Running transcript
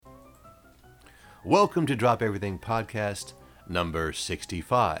Welcome to Drop Everything Podcast number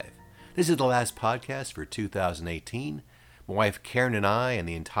 65. This is the last podcast for 2018. My wife Karen and I and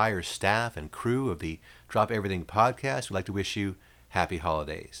the entire staff and crew of the Drop Everything Podcast would like to wish you happy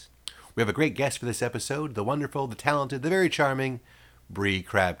holidays. We have a great guest for this episode, the wonderful, the talented, the very charming Bree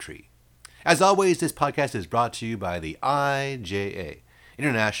Crabtree. As always, this podcast is brought to you by the IJA,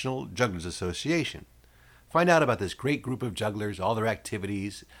 International Jugglers Association. Find out about this great group of jugglers, all their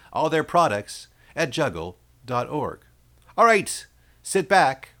activities, all their products at juggle.org. All right, sit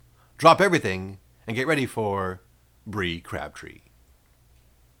back, drop everything, and get ready for Bree Crabtree.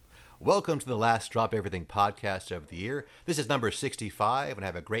 Welcome to the last Drop Everything podcast of the year. This is number 65, and I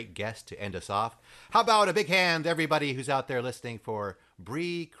have a great guest to end us off. How about a big hand, everybody who's out there listening, for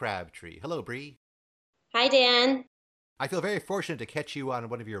Bree Crabtree. Hello, Bree. Hi, Dan. I feel very fortunate to catch you on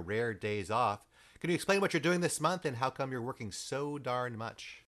one of your rare days off. Can you explain what you're doing this month and how come you're working so darn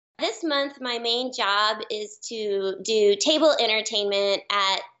much? This month, my main job is to do table entertainment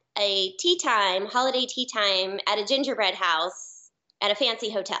at a tea time, holiday tea time, at a gingerbread house at a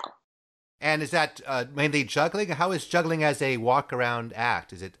fancy hotel. And is that mainly juggling? How is juggling as a walk-around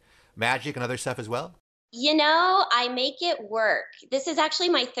act? Is it magic and other stuff as well? You know, I make it work. This is actually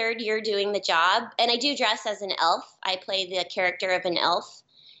my third year doing the job, and I do dress as an elf. I play the character of an elf.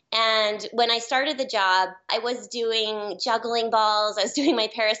 And when I started the job, I was doing juggling balls. I was doing my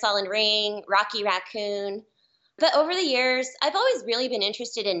parasol and ring, Rocky Raccoon. But over the years, I've always really been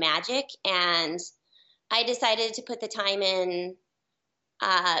interested in magic, and I decided to put the time in.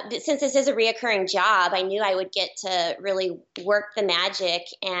 Since this is a reoccurring job, I knew I would get to really work the magic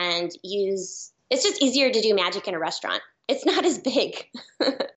and use. It's just easier to do magic in a restaurant. It's not as big.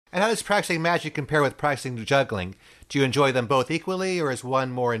 And how does practicing magic compare with practicing juggling? Do you enjoy them both equally, or is one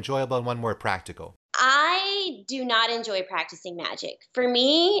more enjoyable and one more practical? I do not enjoy practicing magic. For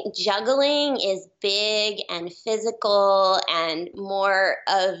me, juggling is big and physical and more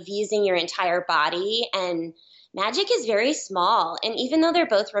of using your entire body. And magic is very small. And even though they're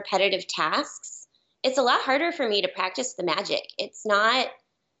both repetitive tasks, it's a lot harder for me to practice the magic. It's not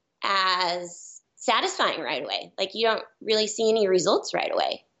as satisfying right away. Like, you don't really see any results right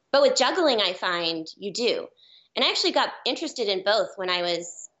away. But with juggling, I find you do. And I actually got interested in both when I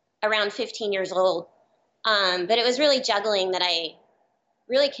was around 15 years old. But it was really juggling that I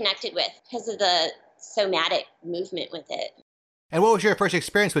really connected with because of the somatic movement with it. And what was your first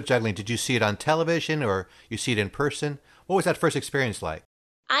experience with juggling? Did you see it on television or you see it in person? What was that first experience like?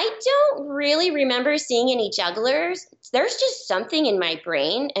 I don't really remember seeing any jugglers. There's just something in my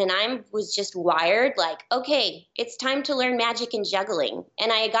brain, and I was just wired like, okay, it's time to learn magic and juggling. And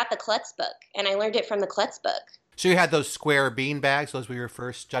I got the Klutz book, and I learned it from the Klutz book. So you had those square bean bags? Those were your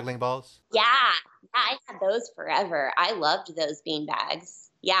first juggling balls? Yeah, I had those forever. I loved those bean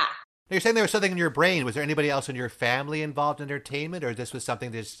bags. Yeah. You're saying there was something in your brain. Was there anybody else in your family involved in entertainment, or this was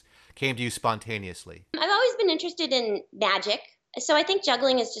something that just came to you spontaneously? I've always been interested in magic. So I think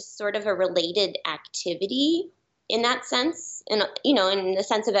juggling is just sort of a related activity in that sense. And, you know, in the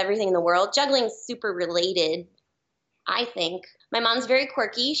sense of everything in the world, juggling's super related, I think. My mom's very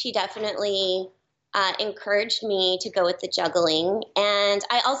quirky. She definitely encouraged me to go with the juggling. And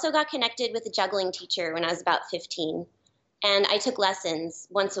I also got connected with a juggling teacher when I was about 15. And I took lessons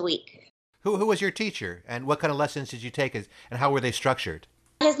once a week. Who was your teacher? And what kind of lessons did you take? And how were they structured?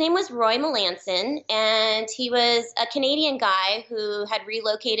 His name was Roy Melanson, and he was a Canadian guy who had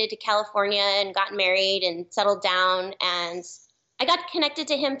relocated to California and gotten married and settled down. And I got connected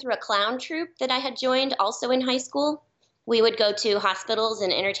to him through a clown troupe that I had joined also in high school. We would go to hospitals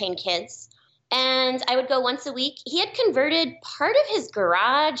and entertain kids. And I would go once a week. He had converted part of his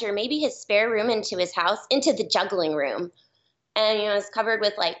garage or maybe his spare room into his house into the juggling room. And, you know, it was covered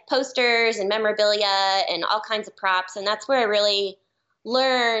with like posters and memorabilia and all kinds of props. And that's where I really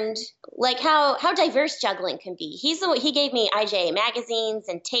learned like how diverse juggling can be. He gave me IJA magazines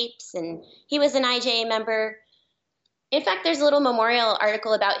and tapes, and he was an IJA member. In fact, there's a little memorial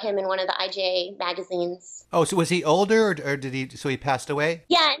article about him in one of the IJA magazines. Oh, so was he older, or did he passed away?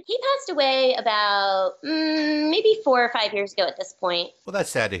 Yeah, he passed away about maybe 4 or 5 years ago at this point. Well,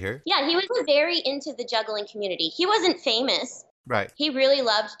 that's sad to hear. Yeah, he was very into the juggling community. He wasn't famous. Right. He really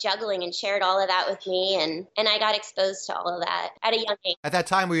loved juggling and shared all of that with me, and I got exposed to all of that at a young age. At that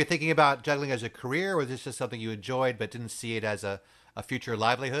time, were you thinking about juggling as a career, or was this just something you enjoyed but didn't see it as a future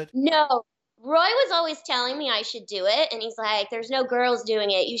livelihood? No. Roy was always telling me I should do it, and he's like, there's no girls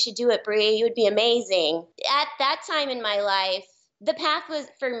doing it. You should do it, Bree. You would be amazing. At that time in my life, the path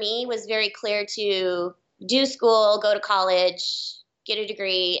for me was very clear to do school, go to college, get a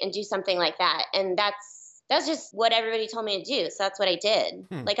degree, and do something like that. And that's That's just what everybody told me to do. So that's what I did.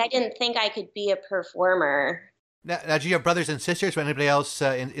 Like, I didn't think I could be a performer. Now, do you have brothers and sisters or anybody else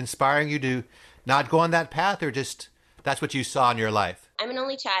inspiring you to not go on that path, or just that's what you saw in your life? I'm an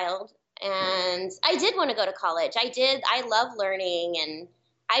only child, and I did want to go to college. I love learning, and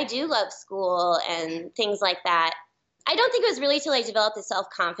I do love school and things like that. I don't think it was really till I developed the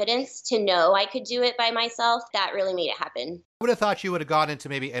self-confidence to know I could do it by myself that really made it happen. I would have thought you would have gone into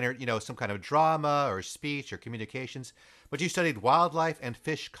maybe some kind of drama or speech or communications, but you studied wildlife and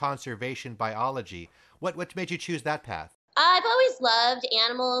fish conservation biology. What made you choose that path? I've always loved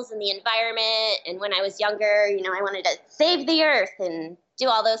animals and the environment, and when I was younger, I wanted to save the earth and do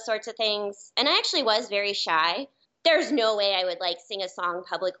all those sorts of things. And I actually was very shy. There's no way I would sing a song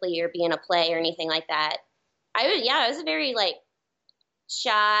publicly or be in a play or anything like that. I was a very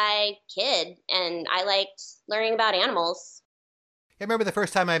shy kid, and I liked learning about animals. I remember the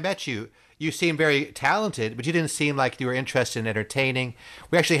first time I met you, you seemed very talented, but you didn't seem like you were interested in entertaining.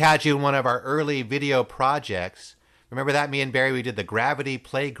 We actually had you in one of our early video projects. Remember that? Me and Barry, we did the Gravity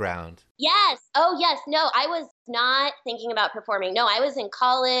Playground. Yes. Oh, yes. No, I was not thinking about performing. No, I was in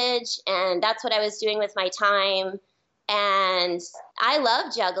college, and that's what I was doing with my time. And I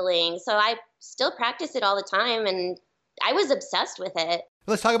love juggling, so I still practice it all the time, and I was obsessed with it.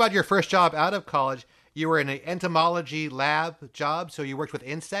 Let's talk about your first job out of college. You were in an entomology lab job, so you worked with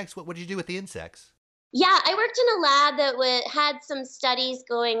insects. What did you do with the insects? Yeah, I worked in a lab that had some studies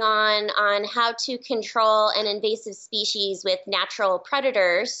going on how to control an invasive species with natural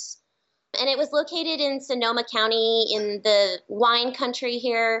predators. And it was located in Sonoma County in the wine country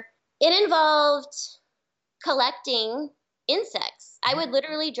here. It involved collecting insects. I would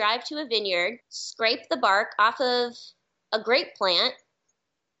literally drive to a vineyard, scrape the bark off of a grape plant,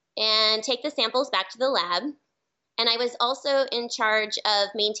 and take the samples back to the lab. And I was also in charge of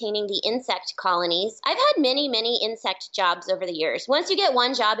maintaining the insect colonies. I've had many, many insect jobs over the years. Once you get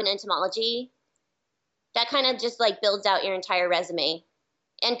one job in entomology, that kind of just builds out your entire resume,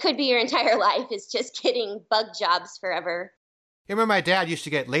 and could be your entire life is just getting bug jobs forever. I remember my dad used to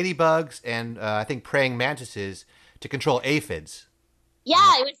get ladybugs and I think praying mantises to control aphids.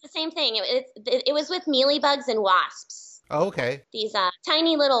 Yeah, it was the same thing. It was with mealybugs and wasps. Oh, okay. These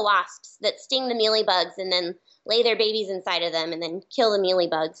tiny little wasps that sting the mealybugs and then lay their babies inside of them and then kill the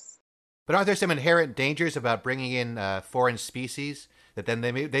mealybugs. But aren't there some inherent dangers about bringing in foreign species that then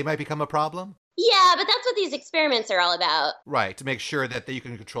they might become a problem? Yeah, but that's what these experiments are all about. Right, to make sure that you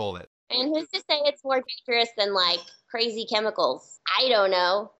can control it. And who's to say it's more dangerous than crazy chemicals? I don't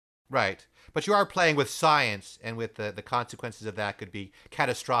know. Right. But you are playing with science, and with the consequences of that could be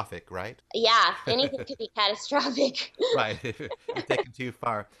catastrophic, right? Yeah, anything could be catastrophic. Right, if you're taken too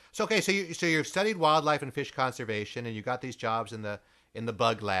far. So you've studied wildlife and fish conservation, and you got these jobs in the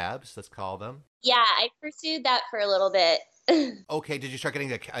bug labs, let's call them. Yeah, I pursued that for a little bit. Okay, did you start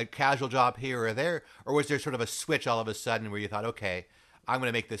getting a casual job here or there, or was there sort of a switch all of a sudden where you thought, okay, I'm going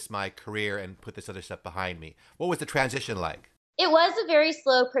to make this my career and put this other stuff behind me? What was the transition like? It was a very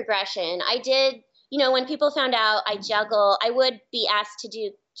slow progression. I did, when people found out I juggle, I would be asked to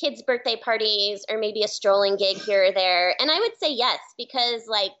do kids' birthday parties or maybe a strolling gig here or there. And I would say yes, because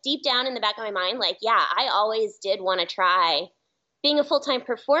deep down in the back of my mind, yeah, I always did want to try. Being a full-time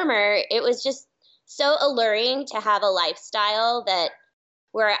performer, it was just so alluring to have a lifestyle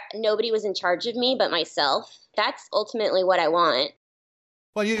where nobody was in charge of me but myself. That's ultimately what I want.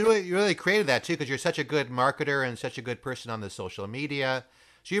 Well, you really created that too, because you're such a good marketer and such a good person on the social media.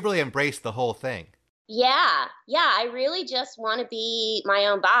 So you've really embraced the whole thing. Yeah. I really just want to be my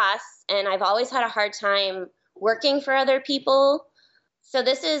own boss. And I've always had a hard time working for other people. So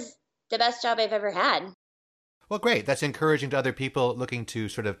this is the best job I've ever had. Well, great. That's encouraging to other people looking to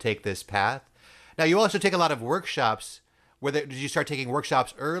sort of take this path. Now, you also take a lot of workshops. Did you start taking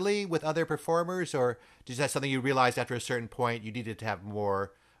workshops early with other performers, or is that something you realized after a certain point you needed to have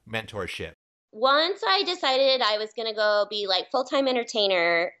more mentorship? Once I decided I was going to go be full-time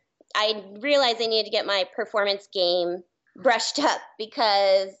entertainer, I realized I needed to get my performance game brushed up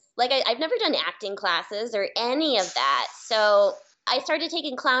because I've never done acting classes or any of that. So I started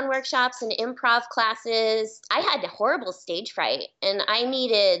taking clown workshops and improv classes. I had horrible stage fright, and I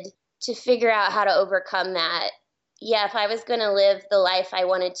needed to figure out how to overcome that. Yeah, if I was going to live the life I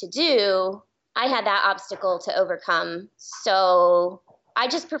wanted to do, I had that obstacle to overcome. So I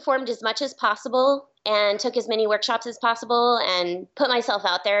just performed as much as possible and took as many workshops as possible and put myself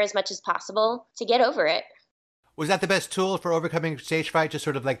out there as much as possible to get over it. Was that the best tool for overcoming stage fright? Just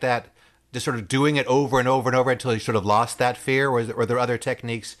sort of like that, just sort of doing it over and over and over until you sort of lost that fear? Or are there other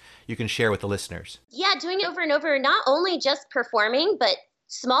techniques you can share with the listeners? Yeah, doing it over and over, not only just performing, but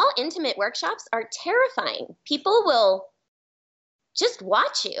small, intimate workshops are terrifying. People will just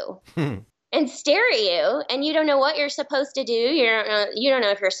watch you and stare at you, and you don't know what you're supposed to do. You don't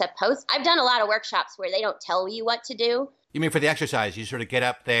know if you're supposed. I've done a lot of workshops where they don't tell you what to do. You mean for the exercise, you sort of get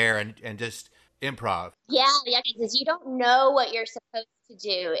up there and just improv. Yeah, the exercise. You don't know what you're supposed to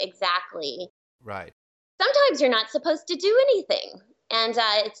do exactly. Right. Sometimes you're not supposed to do anything. And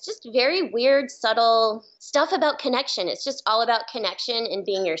it's just very weird, subtle stuff about connection. It's just all about connection and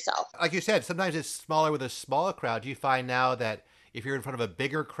being yourself. Like you said, sometimes it's smaller with a smaller crowd. Do you find now that if you're in front of a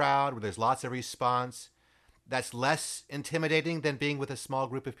bigger crowd where there's lots of response, that's less intimidating than being with a small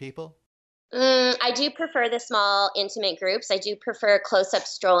group of people? I do prefer the small, intimate groups. I do prefer close-up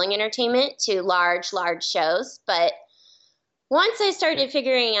strolling entertainment to large shows. But once I started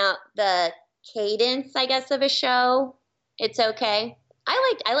figuring out the cadence, I guess, of a show, it's okay.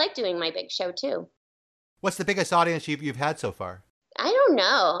 I like doing my big show too. What's the biggest audience you've had so far? I don't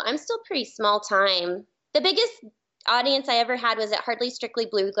know. I'm still pretty small time. The biggest audience I ever had was at Hardly Strictly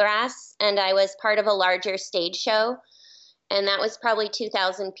Bluegrass, and I was part of a larger stage show, and that was probably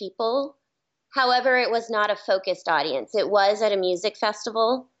 2,000 people. However, it was not a focused audience. It was at a music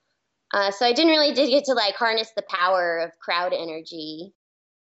festival, so I didn't really get to like harness the power of crowd energy.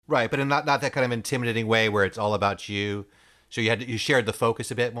 Right, but in not that kind of intimidating way where it's all about you. So you shared the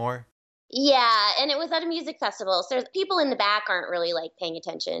focus a bit more? Yeah, and it was at a music festival, so people in the back aren't really like paying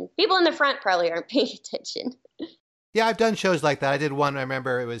attention. People in the front probably aren't paying attention. Yeah, I've done shows like that. I did one, I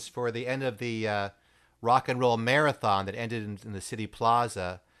remember it was for the end of the rock and roll marathon that ended in the City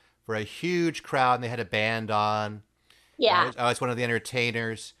Plaza for a huge crowd, and they had a band on. Yeah. I was one of the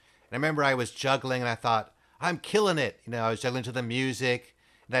entertainers. And I remember I was juggling, and I thought, I'm killing it. I was juggling to the music.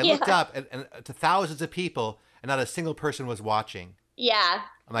 And I looked up and to thousands of people, and not a single person was watching. Yeah.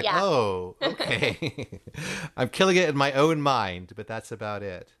 I'm like, oh, okay. I'm killing it in my own mind, but that's about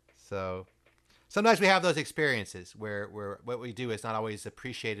it. So sometimes we have those experiences where what we do is not always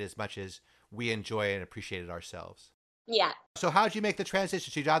appreciated as much as we enjoy and appreciate it ourselves. Yeah. So how did you make the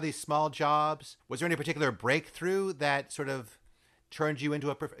transition? So you got these small jobs. Was there any particular breakthrough that sort of turned you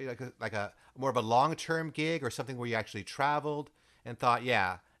into a more of a long-term gig, or something where you actually traveled and thought,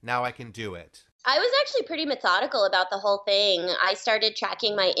 yeah, now I can do it? I was actually pretty methodical about the whole thing. I started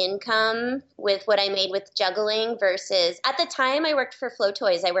tracking my income with what I made with juggling versus, at the time I worked for Flow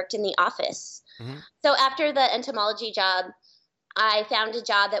Toys. I worked in the office. Mm-hmm. So after the entomology job, I found a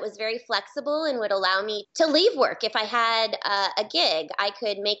job that was very flexible and would allow me to leave work. If I had a gig, I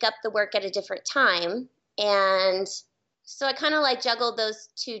could make up the work at a different time. And so I kind of like juggled those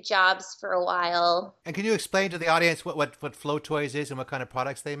two jobs for a while. And can you explain to the audience what Flow Toys is and what kind of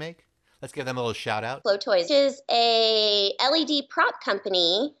products they make? Let's give them a little shout out. Flow Toys is a LED prop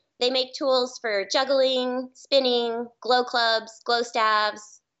company. They make tools for juggling, spinning, glow clubs, glow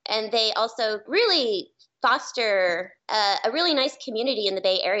stabs, and they also really foster a really nice community in the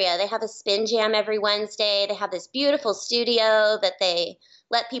Bay Area. They have a spin jam every Wednesday. They have this beautiful studio that they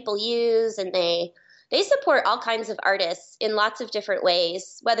let people use, and they support all kinds of artists in lots of different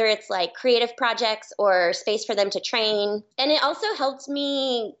ways, whether it's like creative projects or space for them to train. And it also helped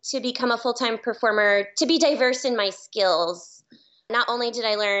me to become a full-time performer, to be diverse in my skills. Not only did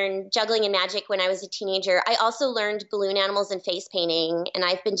I learn juggling and magic when I was a teenager, I also learned balloon animals and face painting, and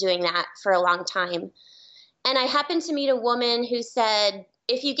I've been doing that for a long time. And I happened to meet a woman who said,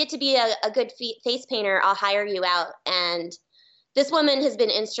 if you get to be a good face painter, I'll hire you out. And this woman has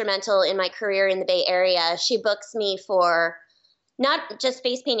been instrumental in my career in the Bay Area. She books me for not just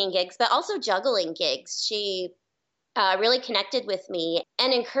face painting gigs, but also juggling gigs. She really connected with me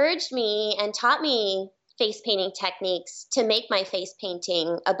and encouraged me and taught me face painting techniques to make my face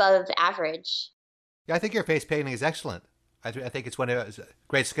painting above average. Yeah, I think your face painting is excellent. I think it's a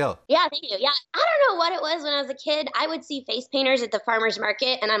great skill. Yeah, thank you. Yeah, I don't know what it was when I was a kid. I would see face painters at the farmer's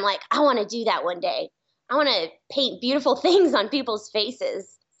market, and I'm like, I want to do that one day. I want to paint beautiful things on people's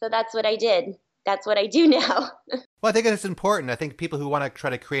faces. So that's what I did. That's what I do now. Well, I think it's important. I think people who want to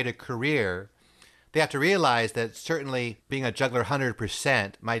try to create a career, they have to realize that certainly being a juggler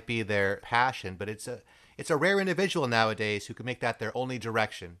 100% might be their passion, but it's a rare individual nowadays who can make that their only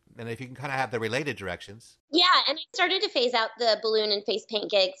direction. And if you can kind of have the related directions. Yeah, and I started to phase out the balloon and face paint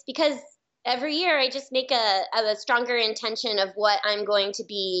gigs because every year I just make a stronger intention of what I'm going to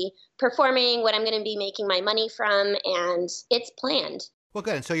be performing, what I'm going to be making my money from, and it's planned. Well,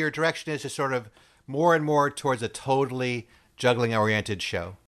 good. And so your direction is to sort of more and more towards a totally juggling-oriented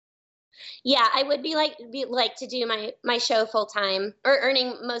show. Yeah, I would be like to do my show full-time, or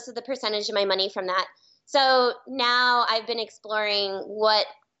earning most of the percentage of my money from that. So now I've been exploring what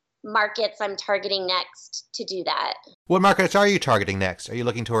markets I'm targeting next to do that. What markets are you targeting next? Are you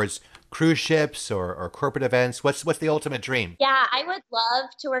looking towards cruise ships or corporate events? What's the ultimate dream? Yeah, I would love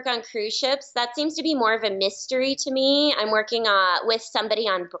to work on cruise ships. That seems to be more of a mystery to me. I'm working with somebody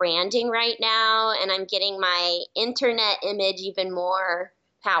on branding right now, and I'm getting my internet image even more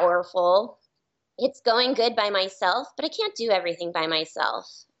powerful. It's going good by myself, but I can't do everything by myself.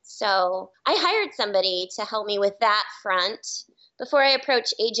 So I hired somebody to help me with that front before I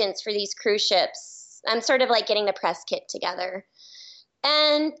approach agents for these cruise ships. I'm sort of like getting the press kit together.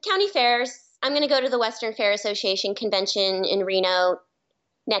 And county fairs, I'm going to go to the Western Fair Association convention in Reno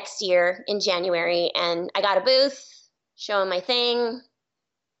next year in January. And I got a booth, show them my thing,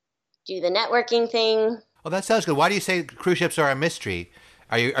 do the networking thing. Well, that sounds good. Why do you say cruise ships are a mystery?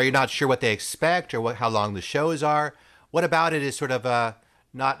 Are you not sure what they expect or how long the shows are? What about it is sort of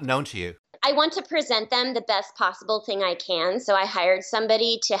not known to you? I want to present them the best possible thing I can. So I hired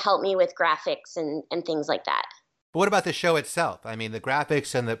somebody to help me with graphics and things like that. But what about the show itself? I mean, the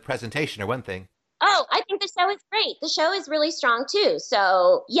graphics and the presentation are one thing. Oh, I think the show is great. The show is really strong too.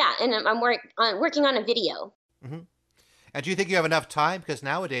 So yeah, and I'm working on a video. Mm-hmm. And do you think you have enough time? Because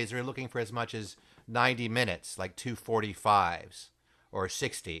nowadays they're looking for as much as 90 minutes, like 245s or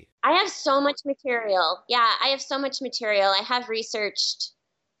 60. I have so much material. Yeah, I have so much material. I have researched.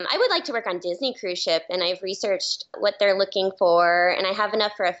 I would like to work on Disney cruise ship, and I've researched what they're looking for. And I have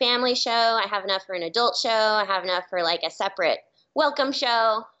enough for a family show. I have enough for an adult show. I have enough for like a separate welcome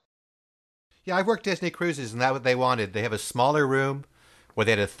show. Yeah, I've worked Disney cruises, and that's what they wanted. They have a smaller room where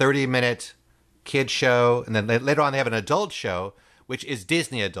they had a 30-minute kid show, and then later on they have an adult show, which is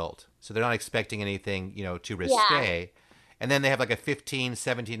Disney adult. So they're not expecting anything, too risque. Yeah. And then they have like a 15,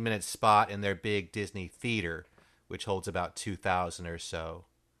 17-minute spot in their big Disney theater, which holds about 2,000 or so.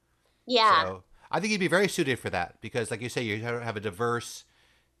 Yeah. So I think you'd be very suited for that because, like you say, you have a diverse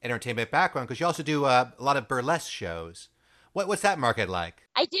entertainment background because you also do a lot of burlesque shows. What's that market like?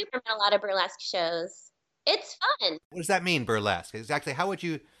 I do run a lot of burlesque shows. It's fun. What does that mean, burlesque? Exactly. How would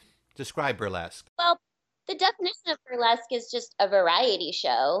you describe burlesque? Well, the definition of burlesque is just a variety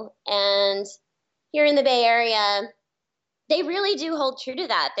show. And here in the Bay Area, they really do hold true to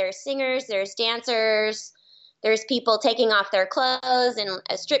that. There's singers, there's dancers, there's people taking off their clothes in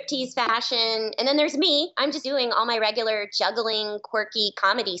a striptease fashion. And then there's me. I'm just doing all my regular juggling, quirky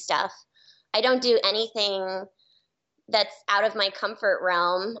comedy stuff. I don't do anything that's out of my comfort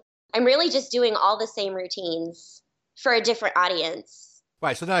realm. I'm really just doing all the same routines for a different audience.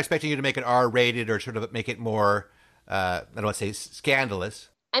 Right. So they're not expecting you to make it R-rated or sort of make it more, I don't want to say scandalous.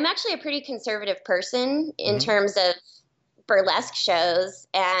 I'm actually a pretty conservative person in terms of burlesque shows.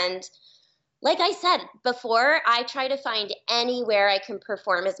 And like I said before, I try to find anywhere I can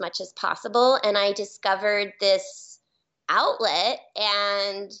perform as much as possible. And I discovered this outlet.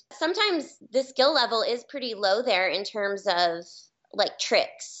 And sometimes the skill level is pretty low there in terms of like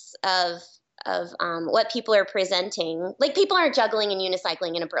tricks of what people are presenting. Like people aren't juggling and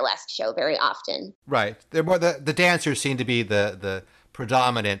unicycling in a burlesque show very often. Right. They're more the dancers seem to be the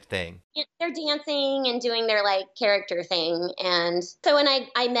predominant thing. They're dancing and doing their like character thing. And so when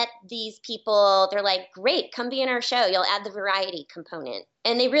I met these people, they're like, great, come be in our show. You'll add the variety component.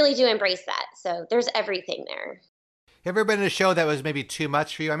 And they really do embrace that. So there's everything there. Have you ever been in a show that was maybe too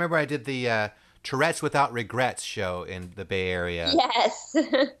much for you? I remember I did the Tourette's Without Regrets show in the Bay Area. Yes.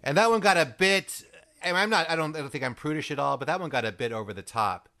 And that one got a bit, I don't think I'm prudish at all, but that one got a bit over the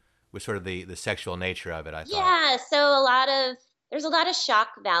top with sort of the sexual nature of it, I thought. Yeah, so there's a lot of shock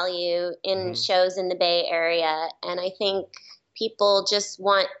value in shows in the Bay Area. And I think people just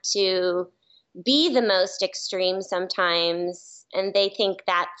want to be the most extreme sometimes. And they think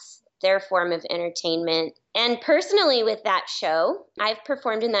that's their form of entertainment. And personally with that show, I've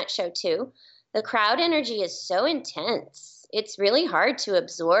performed in that show too. The crowd energy is so intense. It's really hard to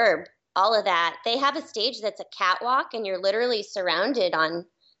absorb all of that. They have a stage that's a catwalk and you're literally surrounded on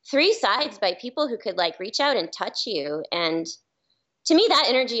 3 sides by people who could like reach out and touch you. And to me, that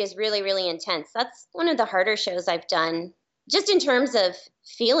energy is really, really intense. That's one of the harder shows I've done just in terms of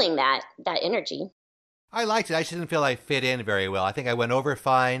feeling that energy. I liked it. I just didn't feel I fit in very well. I think I went over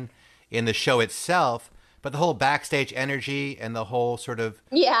fine in the show itself, but the whole backstage energy and the whole sort of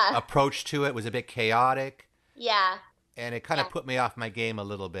approach to it was a bit chaotic. Yeah. And it kind of put me off my game a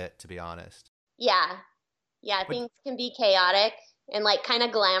little bit, to be honest. Yeah. Yeah, things can be chaotic and like kind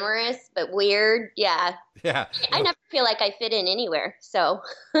of glamorous, but weird. Yeah. Yeah. I never feel like I fit in anywhere. So.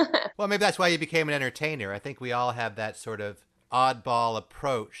 Well, maybe that's why you became an entertainer. I think we all have that sort of oddball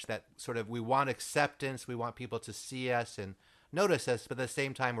approach that sort of we want acceptance. We want people to see us and notice us, but at the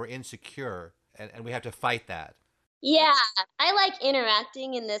same time, we're insecure and we have to fight that. Yeah, I like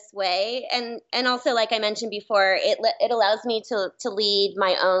interacting in this way, and also like I mentioned before, it allows me to lead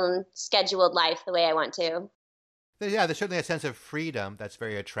my own scheduled life the way I want to. Yeah, there's certainly a sense of freedom that's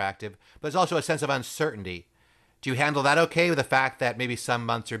very attractive, but there's also a sense of uncertainty. Do you handle that okay with the fact that maybe some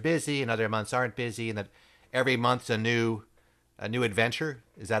months are busy and other months aren't busy, and that every month's a new adventure?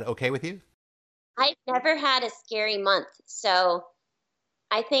 Is that okay with you? I've never had a scary month, so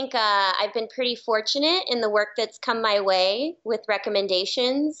I think I've been pretty fortunate in the work that's come my way with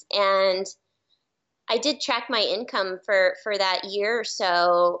recommendations, and I did track my income for that year or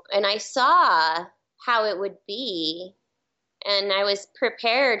so, and I saw how it would be, and I was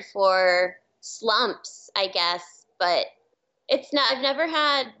prepared for slumps, I guess, but it's not. I've never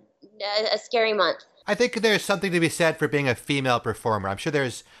had a scary month. I think there's something to be said for being a female performer. I'm sure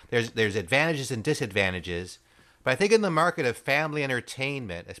there's advantages and disadvantages, but I think in the market of family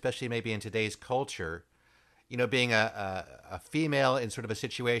entertainment, especially maybe in today's culture, being a female in sort of a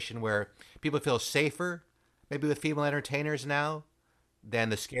situation where people feel safer, maybe with female entertainers now, than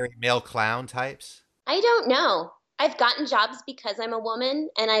the scary male clown types. I don't know. I've gotten jobs because I'm a woman,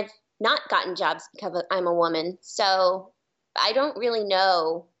 and I've not gotten jobs because I'm a woman. So I don't really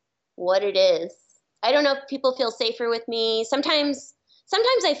know what it is. I don't know if people feel safer with me. Sometimes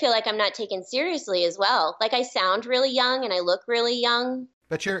I feel like I'm not taken seriously as well. Like I sound really young and I look really young.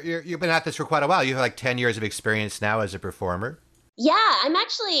 But you've been at this for quite a while. You have like 10 years of experience now as a performer. Yeah, I'm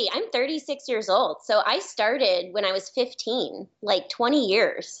 36 years old. So I started when I was 15, like 20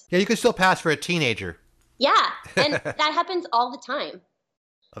 years. Yeah, you can still pass for a teenager. Yeah, and that happens all the time.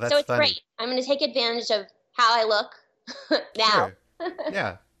 Oh, So that's it's funny. great. I'm going to take advantage of how I look now. Sure.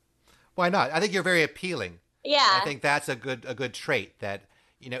 Yeah. Why not? I think you're very appealing. And I Yeah. think that's a good trait that,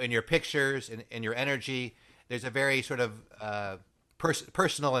 in your pictures and in your energy, there's a very sort of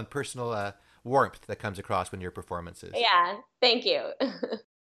personal warmth that comes across when your performances. Yeah. Thank you.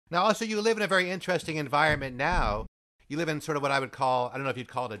 Now, also, you live in a very interesting environment now. You live in sort of what I would call, I don't know if you'd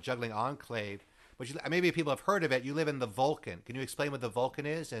call it a juggling enclave, but maybe people have heard of it. You live in the Vulcan. Can you explain what the Vulcan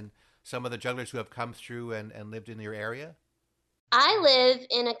is and some of the jugglers who have come through and lived in your area? I live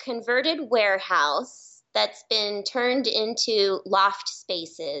in a converted warehouse that's been turned into loft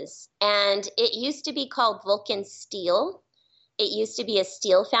spaces. And it used to be called Vulcan Steel. It used to be a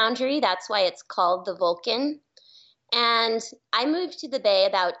steel foundry. That's why it's called the Vulcan. And I moved to the Bay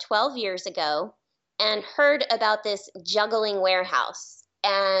about 12 years ago and heard about this juggling warehouse.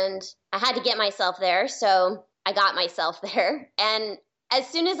 And I had to get myself there. So I got myself there. And as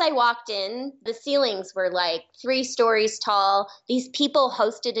soon as I walked in, the ceilings were like 3 stories tall. These people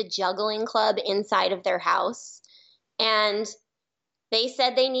hosted a juggling club inside of their house. And they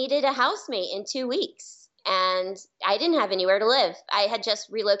said they needed a housemate in 2 weeks. And I didn't have anywhere to live. I had just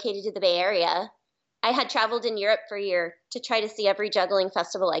relocated to the Bay Area. I had traveled in Europe for a year to try to see every juggling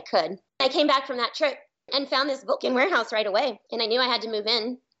festival I could. I came back from that trip and found this Vulcan warehouse right away. And I knew I had to move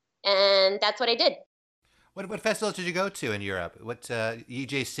in. And that's what I did. What festivals did you go to in Europe? What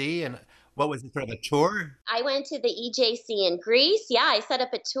EJC and what was it, sort of a tour? I went to the EJC in Greece. Yeah, I set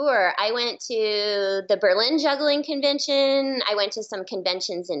up a tour. I went to the Berlin Juggling Convention. I went to some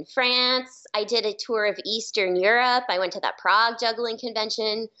conventions in France. I did a tour of Eastern Europe. I went to that Prague Juggling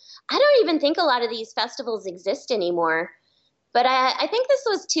Convention. I don't even think a lot of these festivals exist anymore. But I think this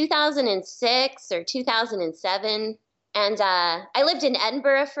was 2006 or 2007. And I lived in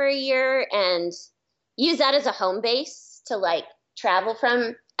Edinburgh for a year and used that as a home base to like travel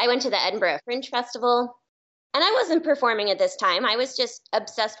from. I went to the Edinburgh Fringe Festival, and I wasn't performing at this time. I was just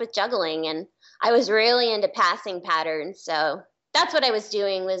obsessed with juggling, and I was really into passing patterns. So that's what I was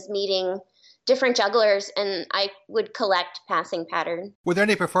doing, was meeting different jugglers, and I would collect passing patterns. Were there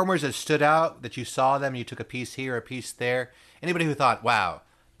any performers that stood out that you saw them, you took a piece here, a piece there? Anybody who thought, wow,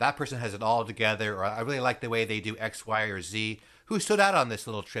 that person has it all together, or I really like the way they do X, Y, or Z? Who stood out on this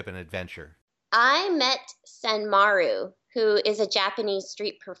little trip and adventure? I met Senmaru, who is a Japanese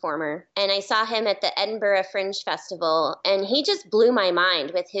street performer, and I saw him at the Edinburgh Fringe Festival, and he just blew my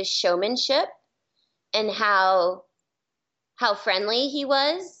mind with his showmanship and how friendly he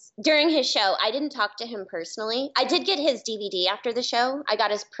was. During his show, I didn't talk to him personally. I did get his DVD after the show. I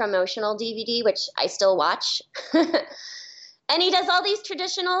got his promotional DVD, which I still watch. And he does all these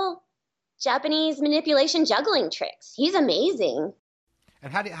traditional Japanese manipulation juggling tricks. He's amazing.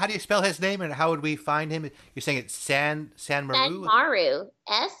 And how do you spell his name, and how would we find him? You're saying it's San Maru? Senmaru,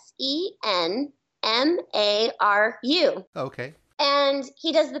 Senmaru. Oh, okay. And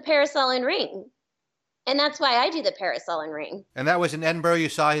he does the parasol and ring. And that's why I do the parasol and ring. And that was in Edinburgh. You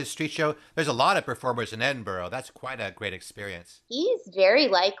saw his street show. There's a lot of performers in Edinburgh. That's quite a great experience. He's very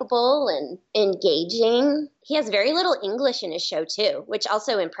likable and engaging. He has very little English in his show, too, which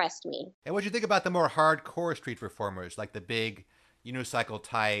also impressed me. And what do you think about the more hardcore street performers, like the big unicycle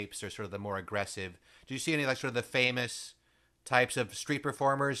types or sort of the more aggressive? Do you see any like sort of the famous types of street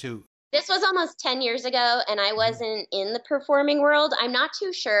performers who... This was almost 10 years ago, and I wasn't in the performing world. I'm not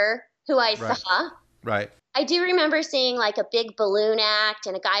too sure who I saw. Right. I do remember seeing like a big balloon act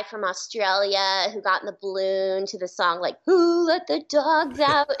and a guy from Australia who got in the balloon to the song like, "Who let the dogs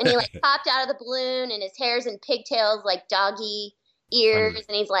out?" And he like popped out of the balloon and his hair's in pigtails like doggy ears.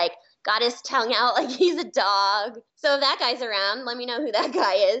 And he's like got his tongue out like he's a dog. So if that guy's around, let me know who that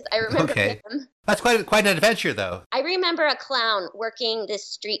guy is. I remember him. That's quite an adventure, though. I remember a clown working this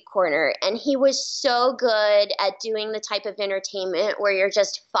street corner, and he was so good at doing the type of entertainment where you're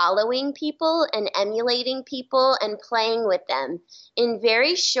just following people and emulating people and playing with them in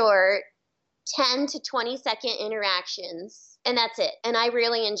very short 10 to 20-second interactions. And that's it. And I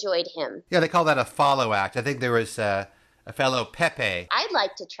really enjoyed him. Yeah, they call that a follow act. I think there was a fellow Pepe. I'd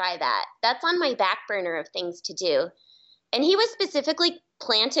like to try that. That's on my back burner of things to do. And he was specifically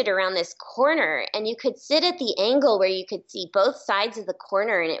planted around this corner, and you could sit at the angle where you could see both sides of the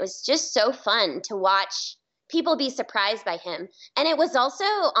corner, and it was just so fun to watch people be surprised by him. And it was also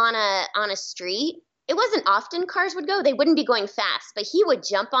on a street. It wasn't often cars would go. They wouldn't be going fast, but he would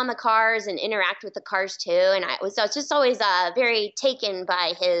jump on the cars and interact with the cars too. And I was just always very taken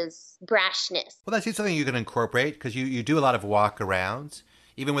by his brashness. Well, that seems something you can incorporate because you do a lot of walk-arounds,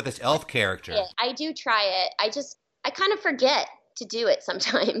 even with this elf character. Yeah, I do try it. I kind of forget to do it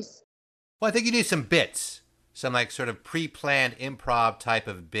sometimes. Well, I think you need some bits, some like sort of pre-planned improv type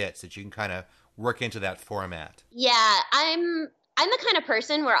of bits that you can kind of work into that format. Yeah, I'm the kind of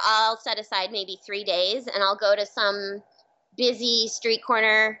person where I'll set aside maybe 3 days and I'll go to some busy street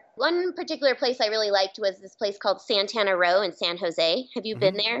corner. One particular place I really liked was this place called Santana Row in San Jose. Have you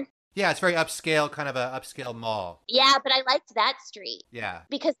been there? Yeah, it's very upscale, kind of a upscale mall. Yeah, but I liked that street. Yeah.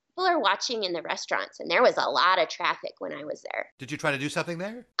 Because people are watching in the restaurants, and there was a lot of traffic when I was there. Did you try to do something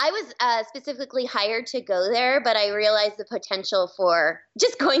there? I was specifically hired to go there, but I realized the potential for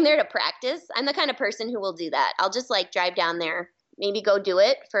just going there to practice. I'm the kind of person who will do that. I'll just like drive down there, maybe go do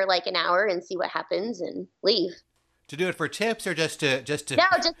it for like an hour and see what happens and leave. To do it for tips or just to... No,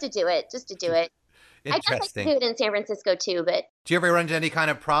 just to do it. Just to do it. Interesting. I guess I could do it in San Francisco too, but... Do you ever run into any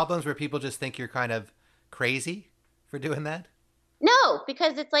kind of problems where people just think you're kind of crazy for doing that? No,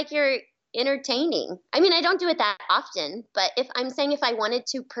 because it's like you're entertaining. I mean, I don't do it that often, but if I wanted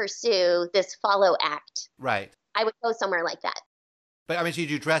to pursue this follow act, right, I would go somewhere like that. But I mean, so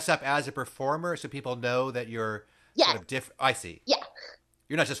you dress up as a performer so people know that you're sort of different? I see. Yeah.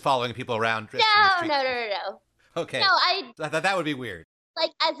 You're not just following people around. No. Okay. No, I thought that would be weird.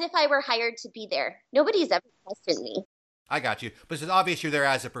 Like as if I were hired to be there. Nobody's ever questioned me. I got you. But it's obvious you're there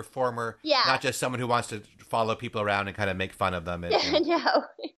as a performer, not just someone who wants to follow people around and kind of make fun of them. No.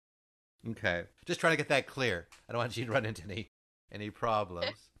 Okay. Just trying to get that clear. I don't want you to run into any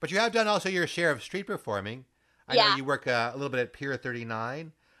problems. But you have done also your share of street performing. I know you work a little bit at Pier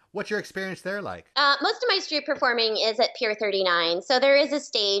 39. What's your experience there like? Most of my street performing is at Pier 39. So there is a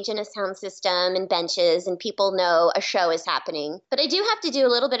stage and a sound system and benches and people know a show is happening. But I do have to do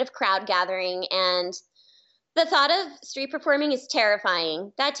a little bit of crowd gathering, and the thought of street performing is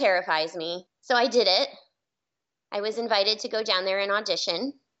terrifying. That terrifies me. So I did it. I was invited to go down there and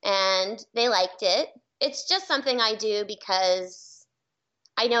audition, and they liked it. It's just something I do because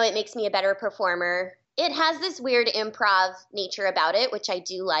I know it makes me a better performer. It has this weird improv nature about it, which I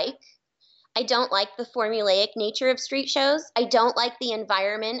do like. I don't like the formulaic nature of street shows. I don't like the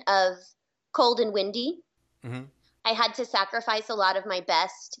environment of cold and windy. Mm-hmm. I had to sacrifice a lot of my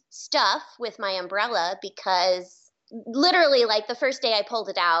best stuff with my umbrella because literally like the first day I pulled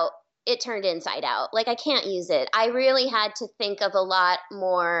it out, it turned inside out. Like I can't use it. I really had to think of a lot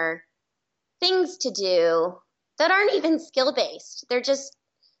more things to do that aren't even skill-based. They're just,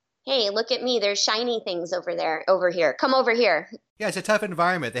 hey, look at me. There's shiny things over here. Come over here. Yeah, it's a tough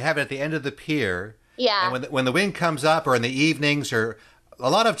environment. They have it at the end of the pier. Yeah. And when the wind comes up or in the evenings or a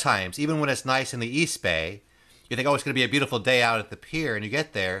lot of times, even when it's nice in the East Bay, you think, oh, it's going to be a beautiful day out at the pier. And you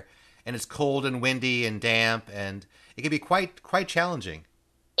get there and it's cold and windy and damp and it can be quite challenging.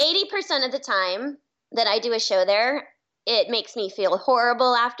 80% of the time that I do a show there, it makes me feel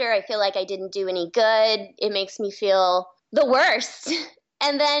horrible after. I feel like I didn't do any good. It makes me feel the worst.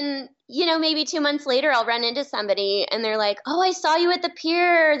 And then, maybe 2 months later, I'll run into somebody and they're like, oh, I saw you at the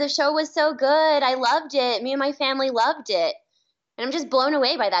pier. The show was so good. I loved it. Me and my family loved it. And I'm just blown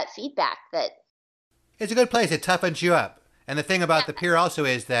away by that feedback. It's a good place. It toughens you up. And the thing about Yeah. the pier also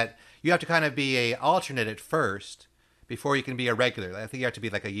is that you have to kind of be a alternate at first before you can be a regular. I think you have to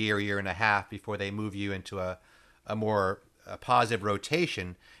be like a year and a half before they move you into a more positive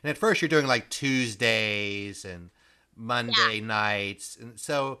rotation. And at first you're doing like Tuesdays and Monday nights. And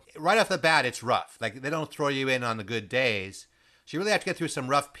so right off the bat, it's rough. Like they don't throw you in on the good days. So you really have to get through some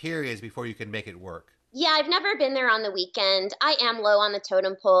rough periods before you can make it work. Yeah, I've never been there on the weekend. I am low on the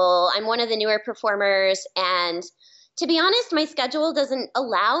totem pole. I'm one of the newer performers. And to be honest, my schedule doesn't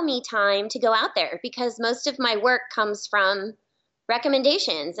allow me time to go out there because most of my work comes from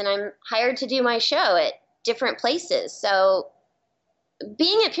recommendations and I'm hired to do my show at different places. So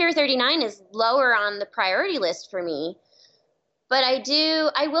being at Pier 39 is lower on the priority list for me. But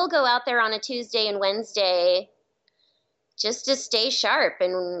I will go out there on a Tuesday and Wednesday just to stay sharp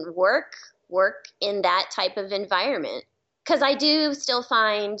and work in that type of environment. Because I do still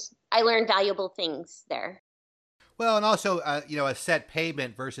find I learn valuable things there. Well, and also, a set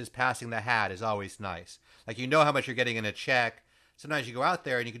payment versus passing the hat is always nice. Like, you know how much you're getting in a check. Sometimes you go out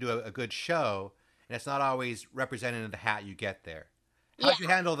there and you can do a good show, and it's not always represented in the hat you get there. How did you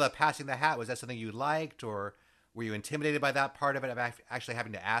handle the passing the hat? Was that something you liked, or were you intimidated by that part of it, of actually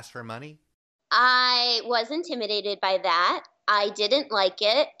having to ask for money? I was intimidated by that. I didn't like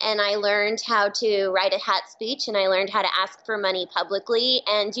it, and I learned how to write a hat speech, and I learned how to ask for money publicly,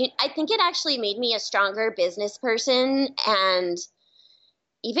 and I think it actually made me a stronger business person, and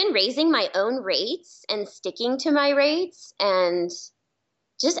even raising my own rates and sticking to my rates and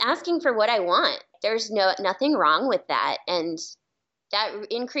just asking for what I want. There's nothing wrong with that, and that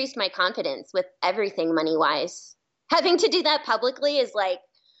increased my confidence with everything money-wise. Having to do that publicly is like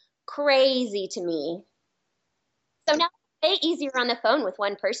crazy to me. So now it's way easier on the phone with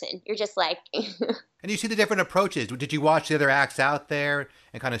one person. You're just like... And you see the different approaches. Did you watch the other acts out there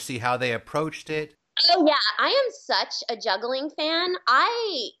and kind of see how they approached it? Oh, yeah. I am such a juggling fan.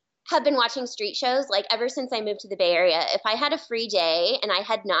 I have been watching street shows like ever since I moved to the Bay Area. If I had a free day and I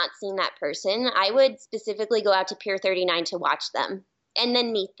had not seen that person, I would specifically go out to Pier 39 to watch them and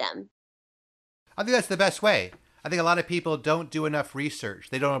then meet them. I think that's the best way. I think a lot of people don't do enough research.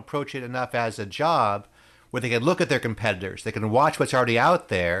 They don't approach it enough as a job where they can look at their competitors. They can watch what's already out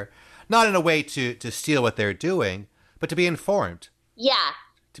there, not in a way to steal what they're doing, but to be informed. Yeah.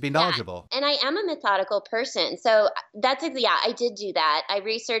 To be knowledgeable. Yeah. And I am a methodical person. So I did do that. I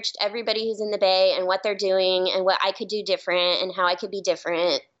researched everybody who's in the Bay and what they're doing and what I could do different and how I could be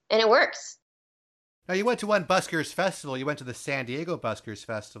different. And it works. Now, you went to one Buskers Festival. You went to the San Diego Buskers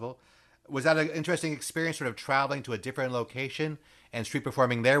Festival. Was that an interesting experience, sort of traveling to a different location and street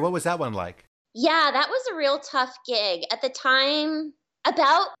performing there? What was that one like? Yeah, that was a real tough gig. At the time,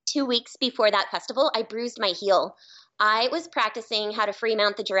 about 2 weeks before that festival, I bruised my heel. I was practicing how to free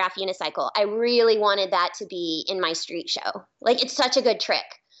mount the giraffe unicycle. I really wanted that to be in my street show. Like, it's such a good trick.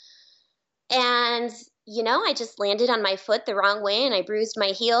 And, I just landed on my foot the wrong way and I bruised my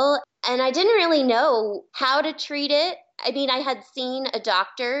heel. And I didn't really know how to treat it. I mean, I had seen a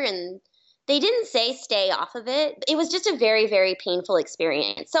doctor and they didn't say stay off of it. It was just a very, very painful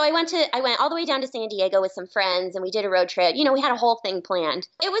experience. So I went all the way down to San Diego with some friends and we did a road trip. We had a whole thing planned.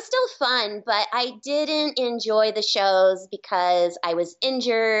 It was still fun, but I didn't enjoy the shows because I was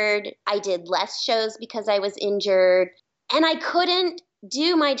injured. I did less shows because I was injured. And I couldn't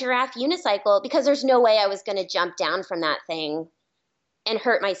do my giraffe unicycle because there's no way I was going to jump down from that thing and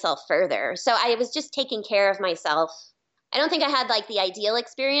hurt myself further. So I was just taking care of myself. I don't think I had like the ideal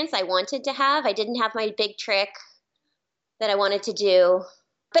experience I wanted to have. I didn't have my big trick that I wanted to do,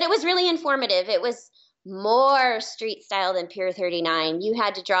 but it was really informative. It was more street style than Pier 39. You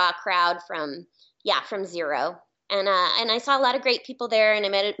had to draw a crowd from zero. And I saw a lot of great people there and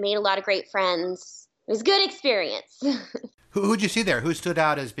I made a lot of great friends. It was a good experience. Who'd you see there? Who stood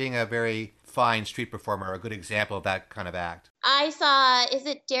out as being a very fine street performer, a good example of that kind of act? I saw, is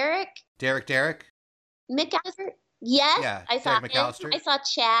it Derek? Derek? McAllister? Yes, yeah, I saw Derek him. McAllister. I saw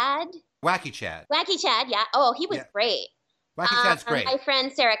Chad. Wacky Chad, Yeah. Oh, he was great. Wacky Chad's great. My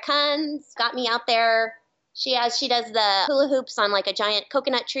friend Sarah Kunz got me out there. She does the hula hoops on like a giant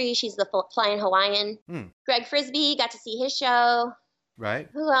coconut tree. She's the flying Hawaiian. Greg Frisbee, got to see his show. Right.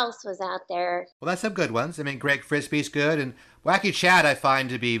 Who else was out there? Well, that's some good ones. I mean, Greg Frisbee's good, and Wacky Chad I find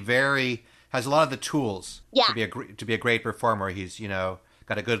to be has a lot of the tools to be a great performer. He's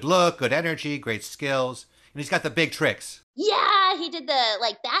got a good look, good energy, great skills, and he's got the big tricks. Yeah, he did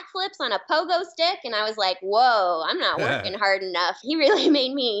the backflips on a pogo stick, and I was like, whoa, I'm not working hard enough. He really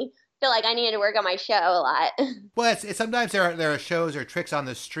made me feel like I needed to work on my show a lot. Well, it's sometimes there are shows or tricks on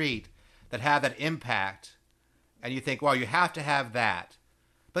the street that have that impact, and you think, well, you have to have that.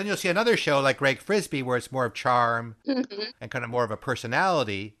 But then you'll see another show like Greg Frisbee where it's more of charm and kind of more of a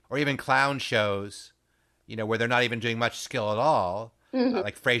personality, or even clown shows, where they're not even doing much skill at all,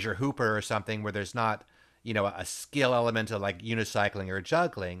 like Fraser Hooper or something, where there's not, a skill element of like unicycling or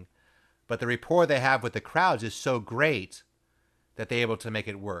juggling, but the rapport they have with the crowds is so great that they're able to make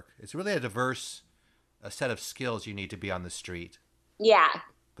it work. It's really a diverse set of skills you need to be on the street. Yeah.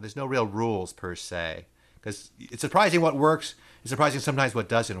 But there's no real rules per se, because it's surprising what works. It's surprising sometimes what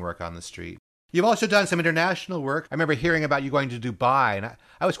doesn't work on the street. You've also done some international work. I remember hearing about you going to Dubai, and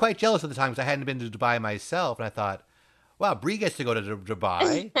I was quite jealous at the time because I hadn't been to Dubai myself, and I thought, wow, Bree gets to go to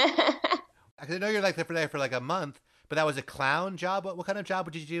Dubai. I know you're there for like a month, but that was a clown job. What kind of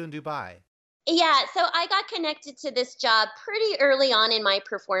job did you do in Dubai? Yeah, so I got connected to this job pretty early on in my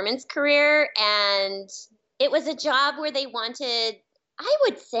performance career, and it was a job where they wanted, I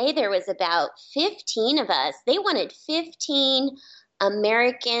would say there was about 15 of us. They wanted 15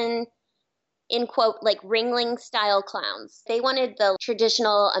 American, in quote, like Ringling style clowns. They wanted the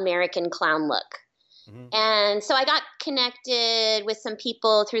traditional American clown look. And so I got connected with some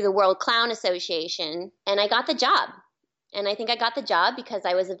people through the World Clown Association, and I got the job. And I think I got the job because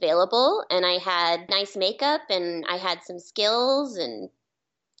I was available and I had nice makeup and I had some skills and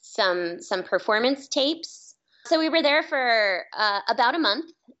some performance tapes. So we were there for about a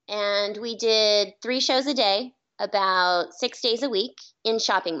month, and we did 3 shows a day, about 6 days a week in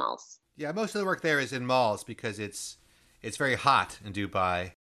shopping malls. Yeah, most of the work there is in malls because it's very hot in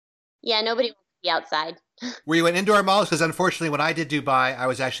Dubai. Yeah, nobody wants to be outside. Were you in indoor malls? Because unfortunately, when I did Dubai, I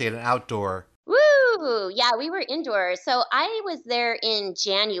was actually at an outdoor. Woo! Yeah, we were indoors. So I was there in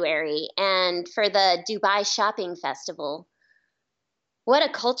January, and for the Dubai Shopping Festival. What a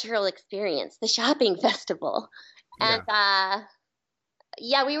cultural experience, the shopping festival. And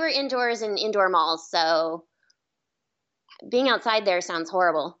yeah, we were indoors in indoor malls, so being outside there sounds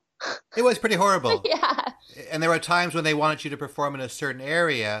horrible. It was pretty horrible. Yeah. And there were times when they wanted you to perform in a certain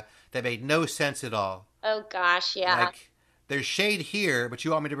area that made no sense at all. Oh, gosh, yeah. Like, there's shade here, but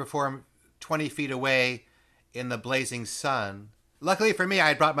you want me to perform 20 feet away in the blazing sun. Luckily for me, I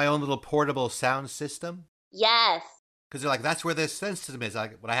had brought my own little portable sound system. Yes. Because they're like, that's where this sound system is.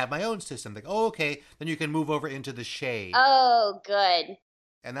 Like, when I have my own system, like, oh, okay, then you can move over into the shade. Oh, good.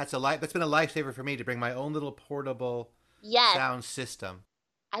 And that's been a lifesaver for me to bring my own little portable sound system.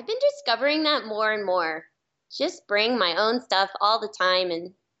 I've been discovering that more and more. Just bring my own stuff all the time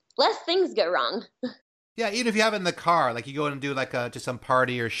and less things go wrong. Yeah, even if you have it in the car, like you go and do like just some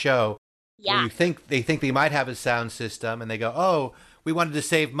party or show. Yeah. Where they think they might have a sound system, and they go, oh, we wanted to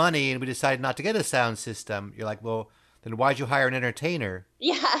save money and we decided not to get a sound system. You're like, well, then why'd you hire an entertainer?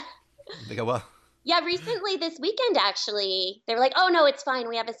 Yeah. They go, well. Yeah, recently this weekend, actually, they were like, oh, no, it's fine.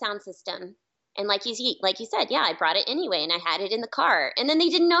 We have a sound system. And like you said, yeah, I brought it anyway, and I had it in the car. And then they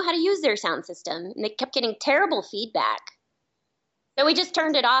didn't know how to use their sound system, and they kept getting terrible feedback. So we just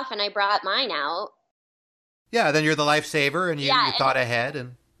turned it off, and I brought mine out. Yeah, then you're the lifesaver, and you thought ahead.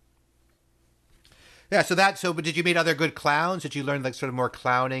 And yeah, but did you meet other good clowns? Did you learn like sort of more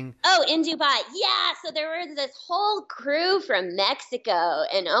clowning? Oh, in Dubai. Yeah, so there was this whole crew from Mexico,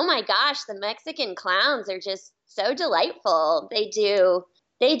 and oh my gosh, the Mexican clowns are just so delightful. They do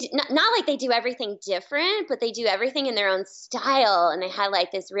not like they do everything different, but they do everything in their own style. And they had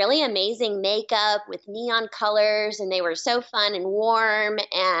like this really amazing makeup with neon colors, and they were so fun and warm.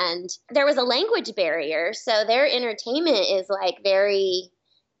 And there was a language barrier, so their entertainment is like very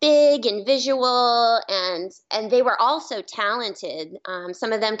big and visual, and they were all so talented.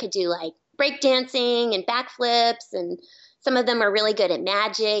 Some of them could do like breakdancing and backflips, and some of them are really good at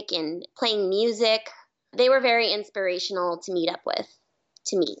magic and playing music. They were very inspirational to meet up with.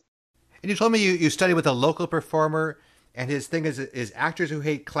 To me. And you told me you studied with a local performer, and his thing is actors who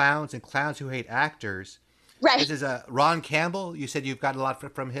hate clowns and clowns who hate actors. Right. This is Ron Campbell. You said you've gotten a lot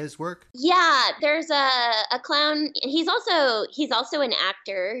from his work? Yeah, there's a clown. He's also an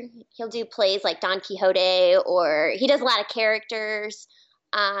actor. He'll do plays like Don Quixote, or he does a lot of characters.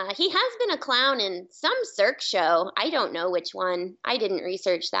 He has been a clown in some Cirque show. I don't know which one. I didn't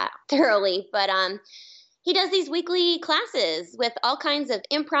research that thoroughly, but he does these weekly classes with all kinds of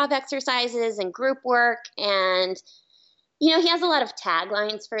improv exercises and group work. And, he has a lot of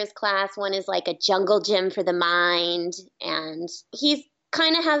taglines for his class. One is like a jungle gym for the mind. And he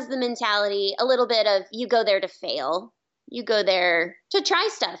kind of has the mentality a little bit of you go there to fail. You go there to try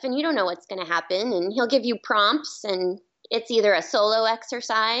stuff, and you don't know what's going to happen. And he'll give you prompts, and it's either a solo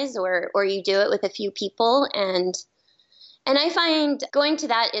exercise or you do it with a few people. And I find going to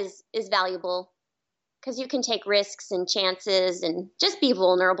that is valuable, because you can take risks and chances and just be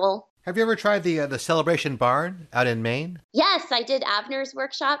vulnerable. Have you ever tried the Celebration Barn out in Maine? Yes, I did Avner's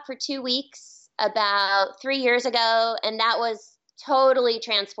workshop for 2 weeks about 3 years ago, and that was totally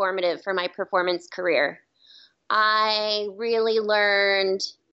transformative for my performance career. I really learned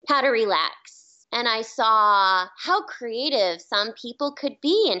how to relax, and I saw how creative some people could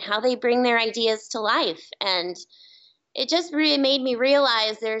be and how they bring their ideas to life. And it just really made me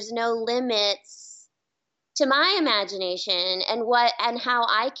realize there's no limits to my imagination and how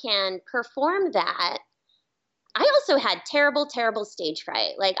I can perform that. I also had terrible, terrible stage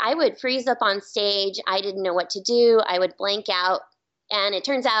fright. Like, I would freeze up on stage. I didn't know what to do. I would blank out. And it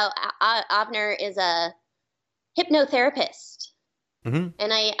turns out Avner is a hypnotherapist. Mm-hmm.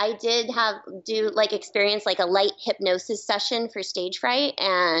 And I did experience like a light hypnosis session for stage fright.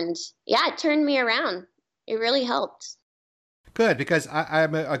 And yeah, it turned me around. It really helped. Good, because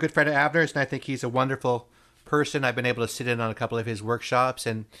I'm a good friend of Avner's, and I think he's a wonderful person. I've been able to sit in on a couple of his workshops,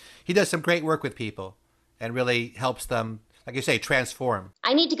 and he does some great work with people and really helps them, like you say, transform.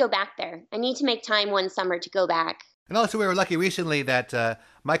 I need to go back there. I need to make time one summer to go back. And also, we were lucky recently that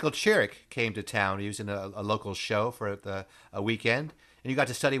Michael Chiric came to town. He was in a local show for a weekend, and you got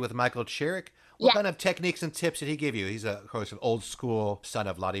to study with Michael Chiric. What kind of techniques and tips did he give you? He's, of course, an old school son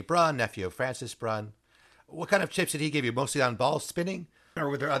of Lottie Brun, nephew of Francis Brun. What kind of tips did he give you? Mostly on ball spinning? Or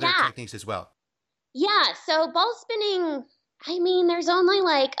were there other techniques as well? Yeah, so ball spinning, I mean, there's only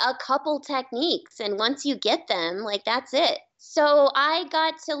like a couple techniques. And once you get them, like, that's it. So I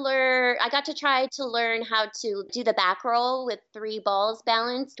got to try to learn how to do the back roll with 3 balls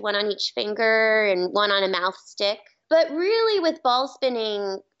balanced, 1 on each finger and 1 on a mouth stick. But really with ball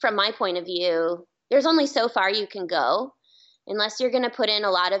spinning, from my point of view, there's only so far you can go unless you're going to put in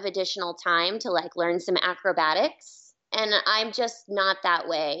a lot of additional time to like learn some acrobatics. And I'm just not that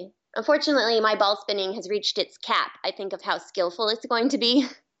way. Unfortunately, my ball spinning has reached its cap, I think, of how skillful it's going to be.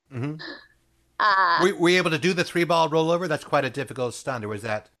 Mm-hmm. Were you able to do the 3-ball rollover? That's quite a difficult stunt, or was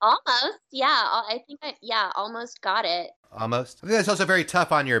that? Almost, yeah. I think almost got it. Almost? I think that's also very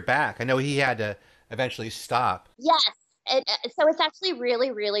tough on your back. I know he had to eventually stop. Yes. So it's actually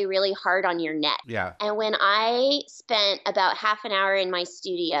really, really, really hard on your neck. Yeah. And when I spent about half an hour in my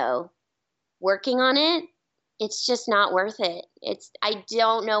studio working on it, it's just not worth it. I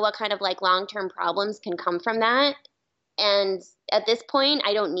don't know what kind of like long-term problems can come from that. And at this point,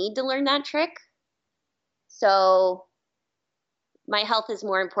 I don't need to learn that trick. So my health is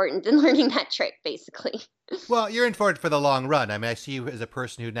more important than learning that trick, basically. Well, you're in for it for the long run. I mean, I see you as a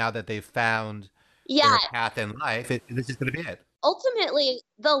person who, now that they've found their path in life, this is going to be it. Ultimately,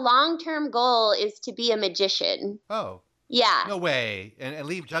 the long-term goal is to be a magician. Oh. Yeah. No way. And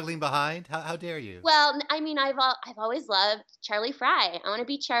leave juggling behind? How dare you? Well, I mean, I've always loved Charlie Fry. I want to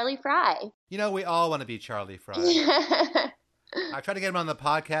be Charlie Fry. You know, we all want to be Charlie Fry. I've tried to get him on the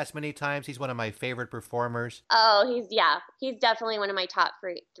podcast many times. He's one of my favorite performers. Oh, he's definitely one of my top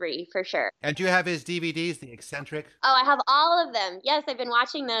 3 for sure. And do you have his DVDs, The Eccentric? Oh, I have all of them. Yes, I've been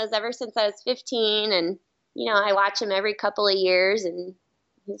watching those ever since I was 15, and I watch him every couple of years, and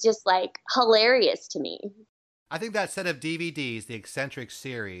he's just like hilarious to me. I think that set of DVDs, the Eccentric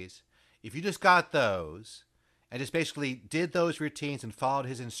series, if you just got those and just basically did those routines and followed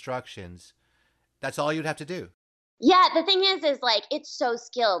his instructions, that's all you'd have to do. Yeah, the thing is like, it's so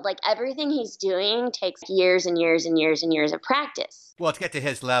skilled. Like, everything he's doing takes years and years and years and years of practice. Well, to get to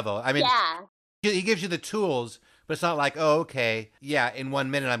his level. I mean, he gives you the tools, but it's not like, oh, okay, yeah, in 1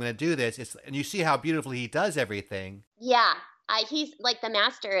 minute I'm going to do this. And you see how beautifully he does everything. Yeah. He's like the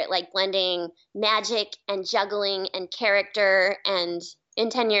master at like blending magic and juggling and character, and in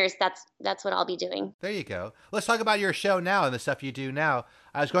 10 years, that's what I'll be doing. There you go. Let's talk about your show now and the stuff you do now.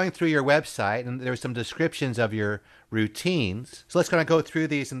 I was going through your website, and there were some descriptions of your routines. So let's kind of go through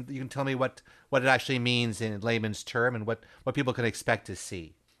these, and you can tell me what it actually means in layman's term and what people can expect to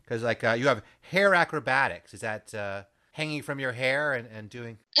see. Because like you have hair acrobatics. Is that hanging from your hair and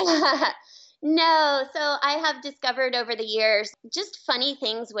doing... No, so I have discovered over the years, just funny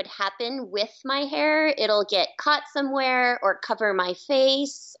things would happen with my hair. It'll get caught somewhere or cover my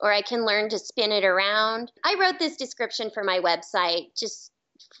face, or I can learn to spin it around. I wrote this description for my website just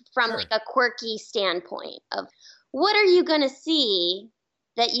from like a quirky standpoint of what are you going to see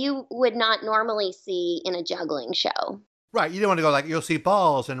that you would not normally see in a juggling show. Right. You don't want to go like, you'll see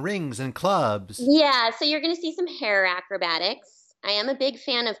balls and rings and clubs. Yeah. So you're going to see some hair acrobatics. I am a big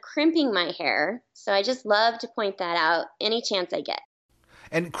fan of crimping my hair, so I just love to point that out any chance I get.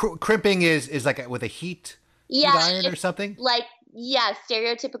 And crimping is like with a heat iron or something? Like, yeah,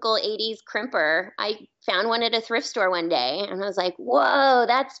 stereotypical 80s crimper. I found one at a thrift store one day, and I was like, whoa,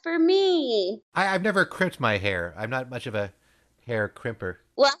 that's for me. I've never crimped my hair. I'm not much of a hair crimper.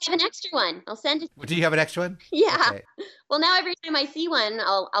 Well, I have an extra one. I'll send it. Do you have an extra one? Yeah. Okay. Well, now every time I see one,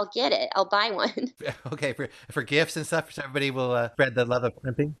 I'll get it. I'll buy one. Okay, for gifts and stuff, so everybody will spread the love of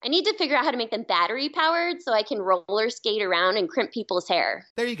crimping. I need to figure out how to make them battery powered so I can roller skate around and crimp people's hair.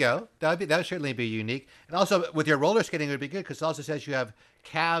 There you go. That would certainly be unique. And also with your roller skating, it would be good because it also says you have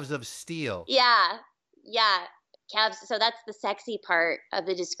calves of steel. Yeah. Calves. So that's the sexy part of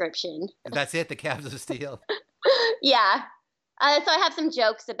the description. That's it, the calves of steel. Yeah. So I have some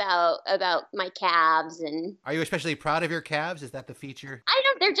jokes about my calves, and Are you especially proud of your calves? Is that the feature?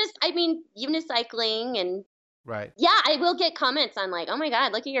 they're just, unicycling, and Right. yeah, I will get comments on like, oh my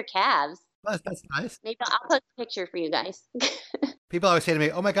God, look at your calves. That's nice. Maybe I'll post a picture for you guys. People always say to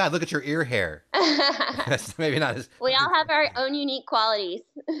me, oh my God, look at your ear hair. That's maybe not as... We all have our own unique qualities.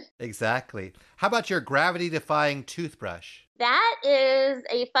 Exactly. How about your gravity-defying toothbrush? That is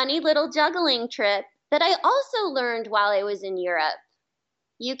a funny little juggling trick that I also learned while I was in Europe.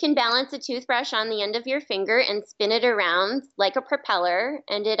 You can balance a toothbrush on the end of your finger and spin it around like a propeller,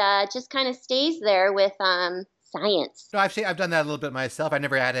 and it just kind of stays there with science. No, I've done that a little bit myself. I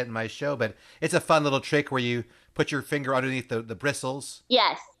never had it in my show, but it's a fun little trick where you put your finger underneath the bristles.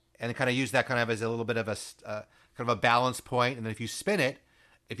 Yes. And kind of use that kind of as a little bit of a kind of a balance point. And then if you spin it,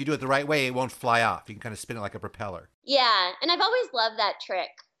 if you do it the right way, it won't fly off. You can kind of spin it like a propeller. Yeah, and I've always loved that trick.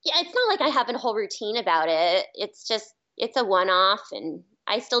 Yeah, it's not like I have a whole routine about it. It's a one-off, and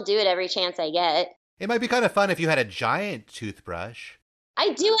I still do it every chance I get. It might be kind of fun if you had a giant toothbrush.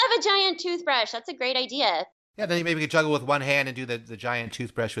 I do have a giant toothbrush. That's a great idea. Yeah, then you maybe could juggle with one hand and do the giant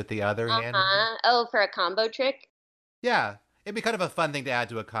toothbrush with the other hand. Oh, for a combo trick? Yeah, it'd be kind of a fun thing to add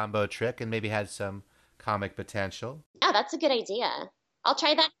to a combo trick and maybe had some comic potential. Yeah, that's a good idea. I'll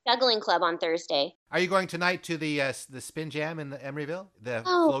try that juggling club on Thursday. Are you going tonight to the Spin Jam in Emeryville? The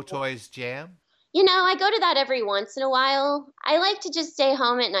Flow Toys Jam? I go to that every once in a while. I like to just stay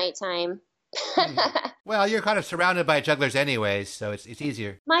home at nighttime. Well, you're kind of surrounded by jugglers anyways, so it's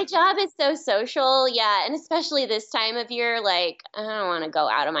easier. My job is so social, yeah, and especially this time of year, like, I don't want to go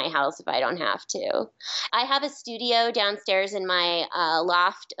out of my house if I don't have to. I have a studio downstairs in my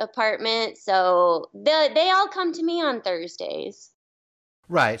loft apartment, so they all come to me on Thursdays.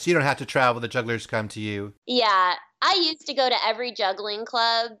 Right, so you don't have to travel, the jugglers come to you. Yeah, I used to go to every juggling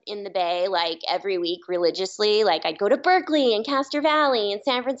club in the Bay, like, every week religiously. Like, I'd go to Berkeley and Castro Valley and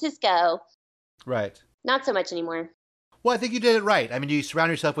San Francisco. Right. Not so much anymore. Well, I think you did it right. I mean, you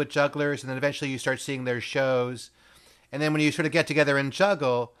surround yourself with jugglers, and then eventually you start seeing their shows. And then when you sort of get together and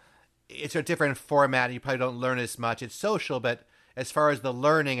juggle, it's a different format, and you probably don't learn as much. It's social, but as far as the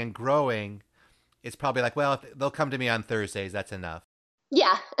learning and growing, it's probably like, well, if they'll come to me on Thursdays. That's enough.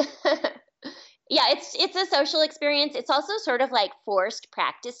 Yeah. Yeah, it's a social experience. It's also sort of like forced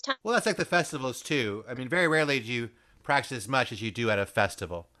practice time. Well, that's like the festivals, too. I mean, very rarely do you practice as much as you do at a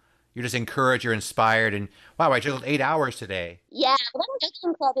festival. You're just encouraged, you're inspired, and wow, I juggled 8 hours today. Yeah, that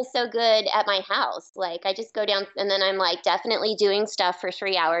juggling club is so good at my house. Like, I just go down, and then I'm like definitely doing stuff for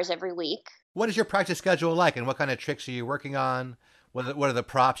 3 hours every week. What is your practice schedule like, and what kind of tricks are you working on? What are the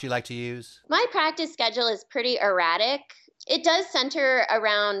props you like to use? My practice schedule is pretty erratic. It does center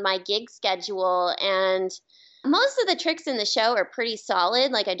around my gig schedule, and most of the tricks in the show are pretty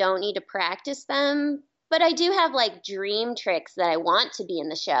solid. Like, I don't need to practice them. But I do have like dream tricks that I want to be in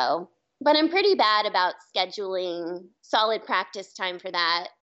the show. But I'm pretty bad about scheduling solid practice time for that.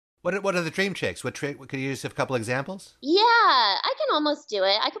 What are the dream tricks? What trick? Could you use a couple examples? Yeah, I can almost do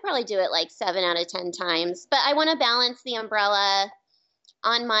it. I could probably do it like 7 out of 10 times. But I want to balance the umbrella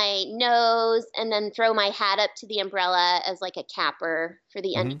on my nose and then throw my hat up to the umbrella as like a capper for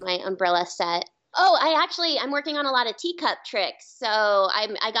the end of my umbrella set. Oh, I'm working on a lot of teacup tricks. So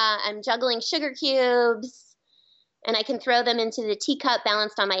I'm juggling sugar cubes, and I can throw them into the teacup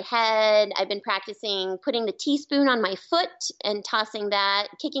balanced on my head. I've been practicing putting the teaspoon on my foot and tossing that,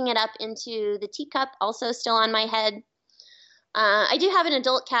 kicking it up into the teacup, also still on my head. I do have an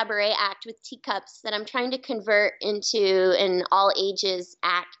adult cabaret act with teacups that I'm trying to convert into an all ages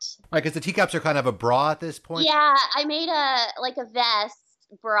act. Right, because the teacups are kind of a bra at this point. Yeah, I made a vest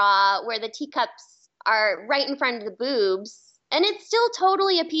bra where the teacups are right in front of the boobs, and it's still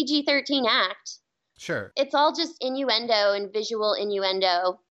totally a PG-13 act. Sure. It's all just innuendo and visual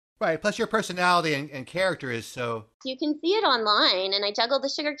innuendo. Right, plus your personality and character is so... You can see it online, and I juggle the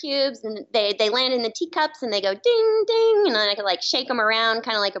sugar cubes, and they land in the teacups, and they go ding, ding, and then I can like shake them around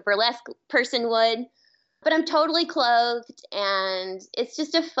kind of like a burlesque person would. But I'm totally clothed, and it's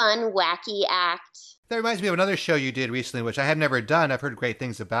just a fun, wacky act. That reminds me of another show you did recently, which I have never done. I've heard great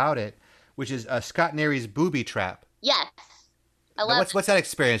things about it, which is Scott Neary's Booby Trap. Yes. I Now, love what's that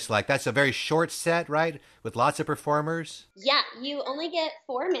experience like? That's a very short set, right? With lots of performers? Yeah, you only get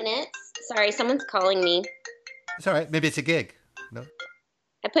 4 minutes. Sorry, someone's calling me. It's all right. Maybe it's a gig. No?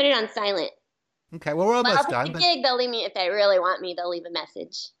 I put it on silent. Okay, well, we're Well, almost if done. it's a But gig, they'll leave me. If they really want me, they'll leave a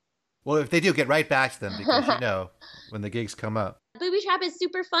message. well, if they do, get right back to them because when the gigs come up. Booby Trap is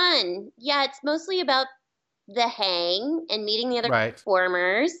super fun. Yeah, it's mostly about the hang and meeting the other Right.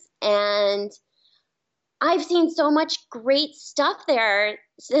 performers. And I've seen so much great stuff there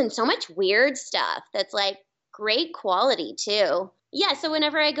and so much weird stuff that's like great quality too. Yeah, so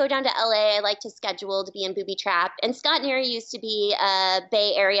whenever I go down to LA, I like to schedule to be in Booby Trap. And Scott Neary used to be a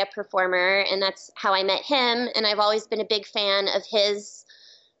Bay Area performer, and that's how I met him. And I've always been a big fan of his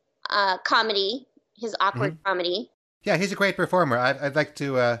comedy, his awkward comedy. Yeah, he's a great performer. I'd like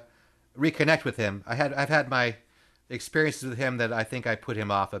to reconnect with him. I've had my experiences with him that I think I put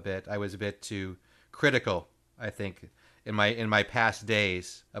him off a bit. I was a bit too critical, I think, in my past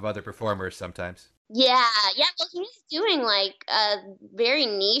days of other performers sometimes. Yeah. Well, he's doing like a very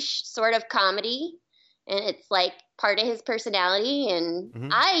niche sort of comedy, and it's like part of his personality. And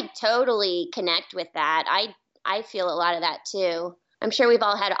I totally connect with that. I feel a lot of that too. I'm sure we've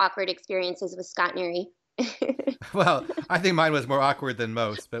all had awkward experiences with Scott Neary. Well, I think mine was more awkward than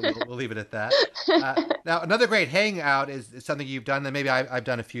most, but we'll leave it at that. Now, another great hangout is something you've done that maybe I've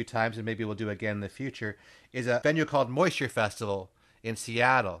done a few times and maybe we'll do again in the future, is a venue called Moisture Festival in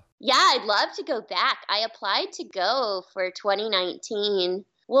Seattle. Yeah, I'd love to go back. I applied to go for 2019.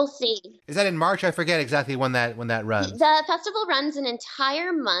 We'll see. Is that in March? I forget exactly when that runs. The festival runs an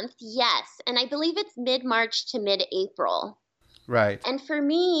entire month, yes, and I believe it's mid-March to mid-April. Right. And for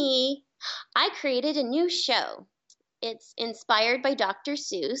me, I created a new show. It's inspired by Dr.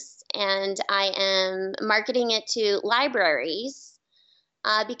 Seuss, and I am marketing it to libraries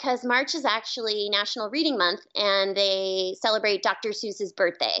because March is actually National Reading Month, and they celebrate Dr. Seuss's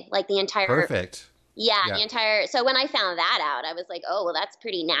birthday, like the entire... Perfect. Yeah, the entire... So when I found that out, I was like, oh, well, that's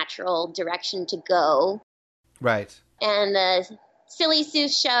pretty natural direction to go. Right. And the Silly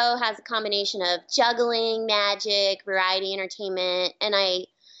Seuss show has a combination of juggling, magic, variety entertainment, and I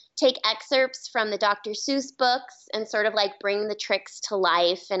take excerpts from the Dr. Seuss books and sort of like bring the tricks to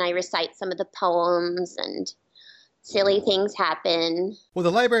life, and I recite some of the poems and silly things happen. Well,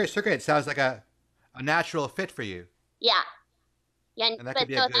 the library circuit sounds like a natural fit for you. Yeah. Yeah, And that but could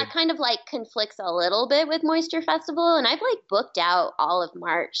be so that kind of like conflicts a little bit with Moisture Festival, and I've like booked out all of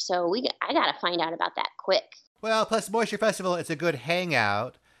March, so I got to find out about that quick. Well, plus Moisture Festival, it's a good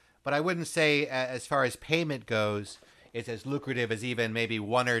hangout, but I wouldn't say as far as payment goes, it's as lucrative as even maybe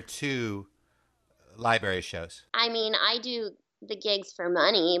one or two library shows. I mean, I do the gigs for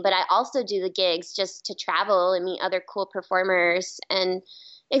money, but I also do the gigs just to travel and meet other cool performers. And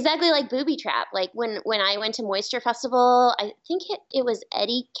exactly like Booby Trap, like when I went to Moisture Festival, I think it was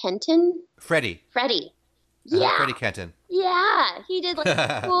Eddie Kenton? Freddie. Yeah. Freddie Kenton. Yeah. He did like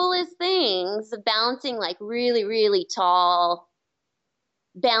the coolest things, balancing like really, really tall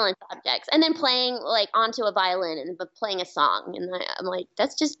balance objects and then playing like onto a violin and playing a song. And I'm like,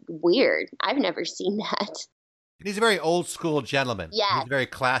 that's just weird. I've never seen that. And he's a very old school gentleman. Yeah. He's a very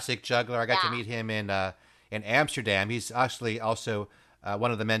classic juggler. I got to meet him in Amsterdam. He's actually also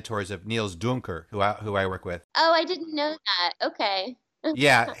one of the mentors of Niels Dunker, who I work with. Oh, I didn't know that. Okay.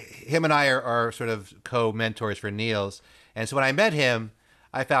 Yeah, him and I are sort of co-mentors for Niels. And so when I met him,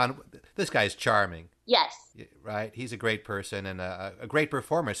 I found this guy's charming. Yes. Right? He's a great person and a great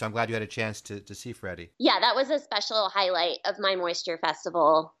performer. So I'm glad you had a chance to see Freddie. Yeah, that was a special highlight of my Moisture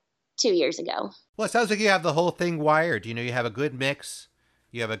Festival 2 years ago. Well, it sounds like you have the whole thing wired. You know, you have a good mix.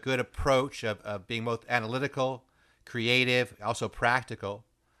 You have a good approach of being both analytical, creative, also practical.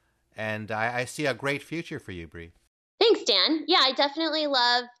 And I see a great future for you, Bree. Thanks, Dan. Yeah, I definitely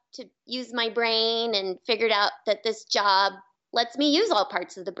love to use my brain and figured out that this job lets me use all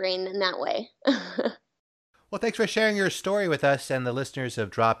parts of the brain in that way. Well, thanks for sharing your story with us and the listeners of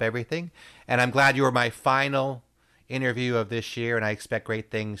Drop Everything. And I'm glad you were my final interview of this year, and I expect great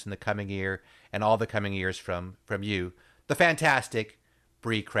things in the coming year and all the coming years from you, the fantastic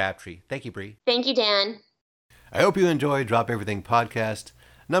Bree Crabtree. Thank you, Bree. Thank you, Dan. I hope you enjoyed Drop Everything podcast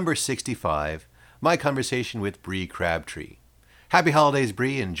number 65, my conversation with Bree Crabtree. Happy holidays,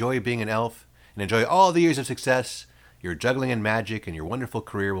 Bree. Enjoy being an elf and enjoy all the years of success your juggling and magic and your wonderful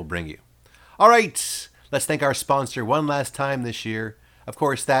career will bring you. All right, let's thank our sponsor one last time this year. Of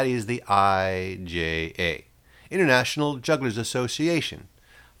course, that is the IJA, International Jugglers Association.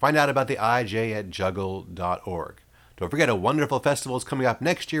 Find out about the IJ at juggle.org. Don't forget a wonderful festival is coming up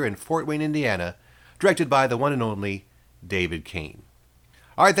next year in Fort Wayne, Indiana, directed by the one and only David Kane.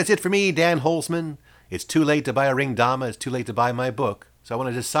 All right, that's it for me, Dan Holzman. It's too late to buy a ring dama. It's too late to buy my book. So I want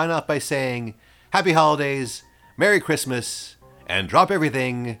to just sign off by saying Happy Holidays, Merry Christmas, and drop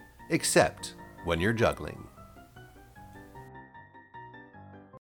everything except when you're juggling.